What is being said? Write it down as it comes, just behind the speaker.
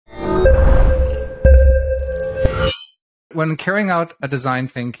when carrying out a design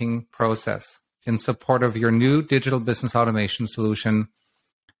thinking process in support of your new digital business automation solution,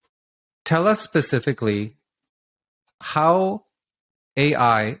 tell us specifically how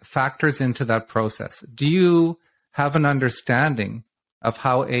AI factors into that process. Do you have an understanding of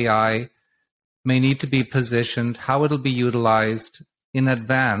how AI may need to be positioned, how it'll be utilized in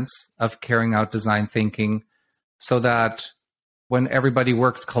advance of carrying out design thinking, so that when everybody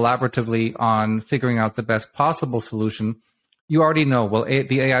works collaboratively on figuring out the best possible solution, you already know, well,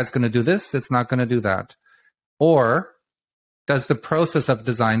 the AI is going to do this, it's not going to do that? Or does the process of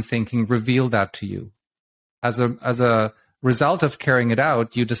design thinking reveal that to you? As a result of carrying it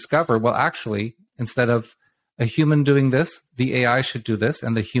out, you discover, well, actually, instead of a human doing this, the AI should do this,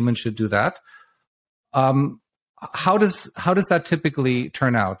 and the human should do that. How does that typically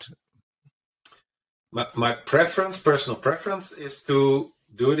turn out? My preference, personal preference, is to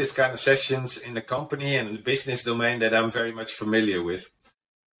do this kind of sessions in the company and the business domain that I'm very much familiar with.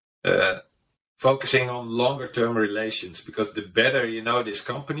 Focusing on longer term relations, because the better you know this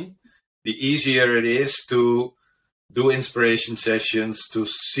company, the easier it is to do inspiration sessions, to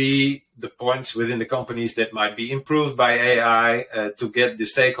see the points within the companies that might be improved by AI, to get the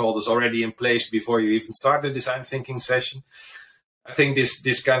stakeholders already in place before you even start the design thinking session. I think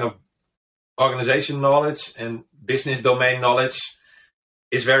this kind of organization knowledge and business domain knowledge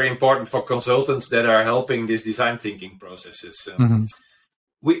is very important for consultants that are helping these design thinking processes.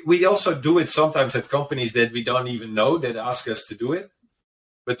 We also do it sometimes at companies that we don't even know that ask us to do it.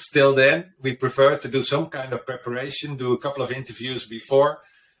 But still then, we prefer to do some kind of preparation, do a couple of interviews before,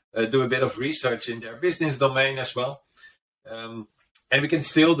 do a bit of research in their business domain as well. And we can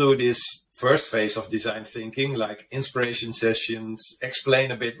still do this first phase of design thinking, like inspiration sessions, explain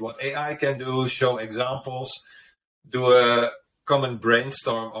a bit what AI can do, show examples, do a common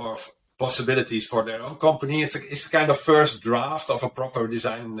brainstorm of possibilities for their own company. It's kind of first draft of a proper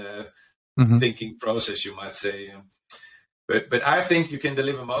design thinking process, you might say. But I think you can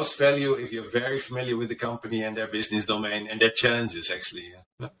deliver most value if you're very familiar with the company and their business domain and their challenges, actually.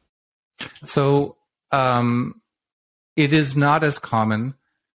 Yeah. So it is not as common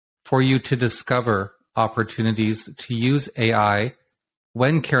for you to discover opportunities to use AI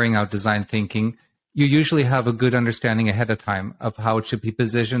when carrying out design thinking. You usually have a good understanding ahead of time of how it should be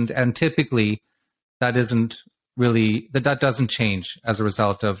positioned, and typically that doesn't change as a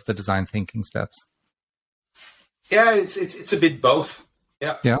result of the design thinking steps. Yeah, it's a bit both.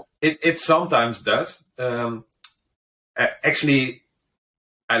 Yeah. It sometimes does. Actually,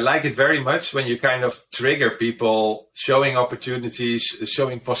 I like it very much when you kind of trigger people, showing opportunities,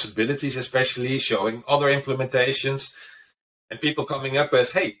 showing possibilities, especially showing other implementations, and people coming up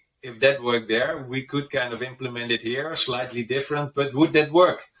with, hey, if that worked there, we could kind of implement it here, slightly different, but would that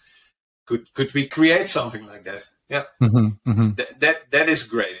work? Could we create something like that? Yeah, that is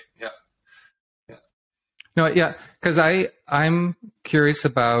great. Yeah. No, yeah, because I'm curious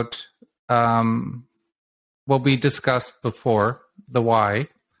about what we discussed before, the why.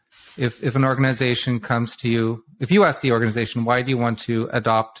 If an organization comes to you, if you ask the organization, why do you want to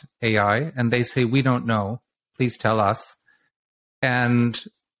adopt AI? And they say, we don't know, please tell us. And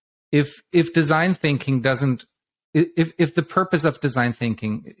if design thinking doesn't, if the purpose of design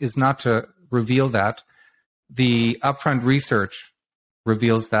thinking is not to reveal that, the upfront research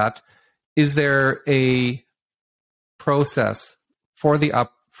reveals that, is there a process for the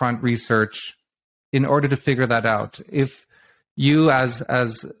upfront research in order to figure that out? If you, as a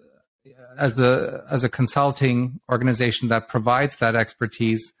consulting organization that provides that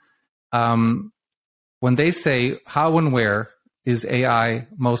expertise, when they say how and where is AI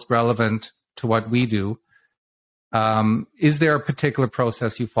most relevant to what we do, is there a particular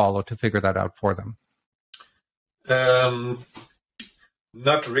process you follow to figure that out for them?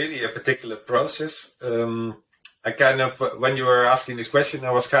 Not really a particular process. I kind of, when you were asking this question,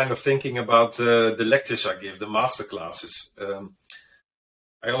 I was kind of thinking about the lectures I give, the master classes.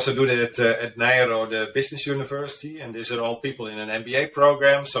 I also do that at Nijero, the business university, and these are all people in an MBA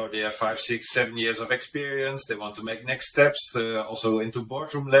program, so they have 5, 6, 7 years of experience. They want to make next steps, also into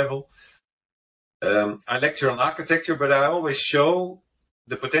boardroom level. I lecture on architecture, but I always show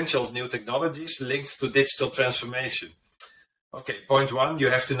the potential of new technologies linked to digital transformation. Okay, point one, you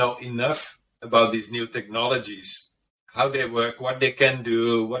have to know enough about these new technologies, how they work, what they can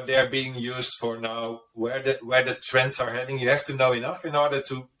do, what they are being used for now, where the trends are heading. You have to know enough in order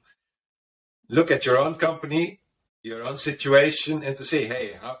to look at your own company, your own situation, and to say,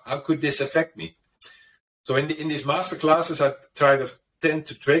 hey, how could this affect me? So in these master classes, I tend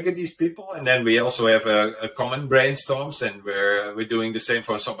to trigger these people, and then we also have a common brainstorms, and we're doing the same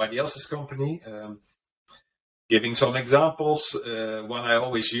for somebody else's company. Giving some examples, one I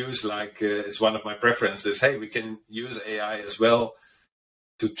always use, like it's one of my preferences. Hey, we can use AI as well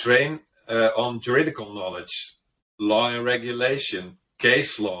to train on juridical knowledge, law and regulation,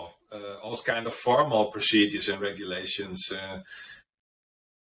 case law, all kind of formal procedures and regulations.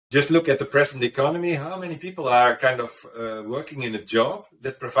 Just look at the present economy. How many people are kind of working in a job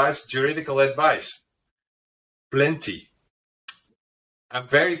that provides juridical advice? Plenty. I'm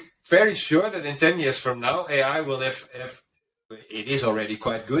very, very sure that in 10 years from now, AI will have it is already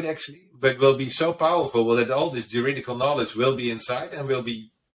quite good actually, but will be so powerful that all this juridical knowledge will be inside and will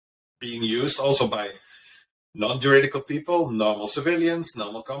be being used also by non-juridical people, normal civilians,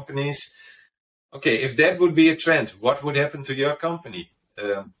 normal companies. Okay, if that would be a trend, what would happen to your company?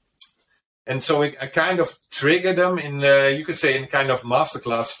 And so I kind of trigger them in, you could say, in kind of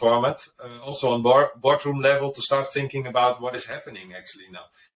masterclass format, also on boardroom level, to start thinking about what is happening actually now.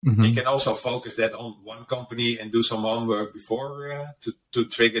 Mm-hmm. You can also focus that on one company and do some homework before to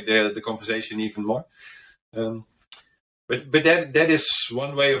trigger the conversation even more. But that is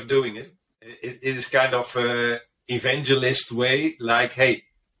one way of doing it. It is kind of evangelist way, like, hey,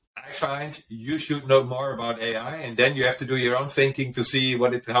 I find you should know more about AI, and then you have to do your own thinking to see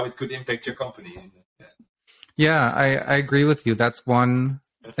how it could impact your company. Yeah, I agree with you. That's one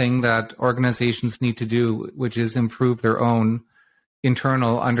thing that organizations need to do, which is improve their own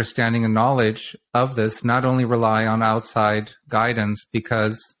internal understanding and knowledge of this, not only rely on outside guidance,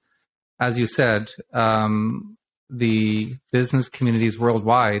 because, as you said, the business communities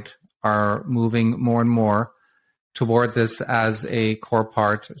worldwide are moving more and more toward this as a core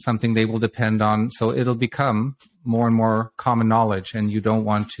part, something they will depend on. So it'll become more and more common knowledge, and you don't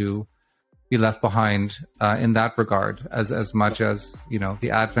want to be left behind in that regard. As much as, you know,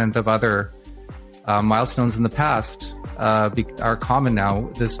 the advent of other milestones in the past are common now,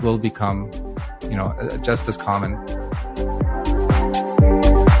 this will become, you know, just as common.